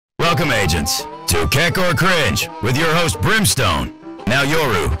Welcome, agents, to Keck or Cringe with your host Brimstone. Now,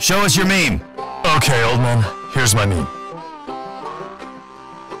 Yoru, show us your meme. Okay, old man, here's my meme.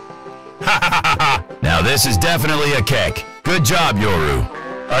 Ha ha ha ha! Now, this is definitely a Keck. Good job, Yoru.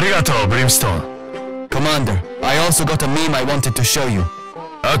 Arigato, Brimstone. Commander, I also got a meme I wanted to show you.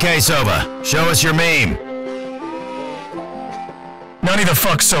 Okay, Sova, show us your meme. Nani the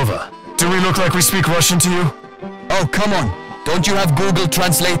fuck, Sova? Do we look like we speak Russian to you? Oh, come on. Don't you have Google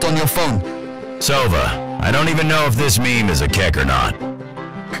Translate on your phone? Sova, I don't even know if this meme is a Keck or not.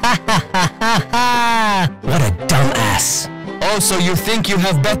 Ha ha ha ha ha! What a dumbass. Oh, so you think you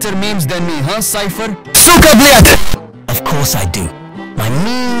have better memes than me, huh, Cypher? Suka bled! Of course I do. My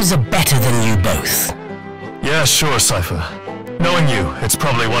memes are better than you both. Yeah, sure, Cypher. Knowing you, it's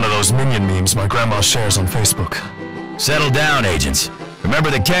probably one of those minion memes my grandma shares on Facebook. Settle down, agents. Remember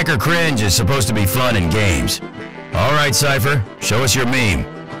that Keck or Cringe is supposed to be fun and games. All right, Cypher, show us your meme.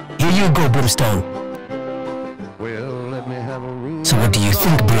 Here you go, Brimstone. So what do you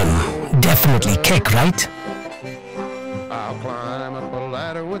think, Brim? Definitely Keck, right?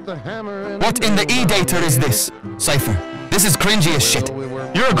 What in the E-Dater is this? Cypher, this is cringy as shit.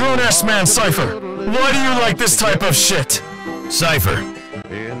 You're a grown-ass man, Cypher. Why do you like this type of shit? Cypher,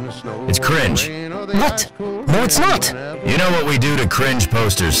 it's Cringe. What? No, it's not. You know what we do to Cringe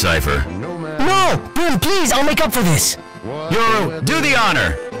posters, Cypher? No! Brim, please, I'll make up for this. Yoru, do the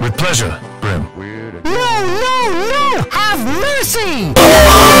honor. With pleasure, Brim. No, no, no! Have mercy!